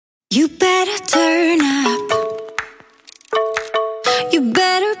You better turn up. You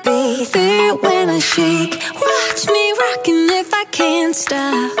better be there when I shake. Watch me rocking if I can't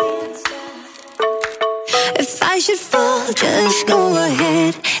stop. If I should fall, just go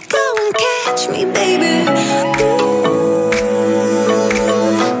ahead. Go and catch me, baby. Ooh,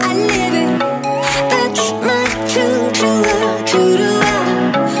 I live it. That's my chewdow-ah, chewdow-ah.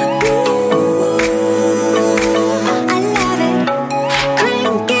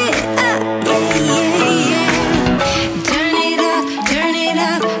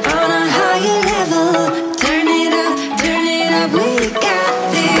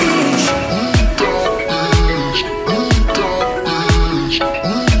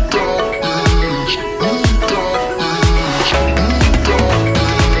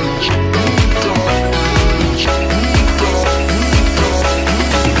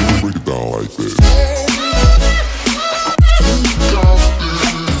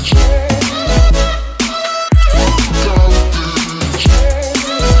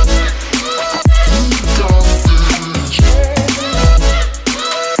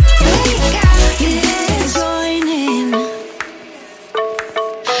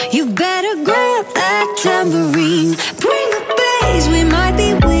 You better grab that tambourine. Bring the bass, we might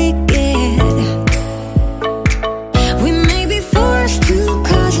be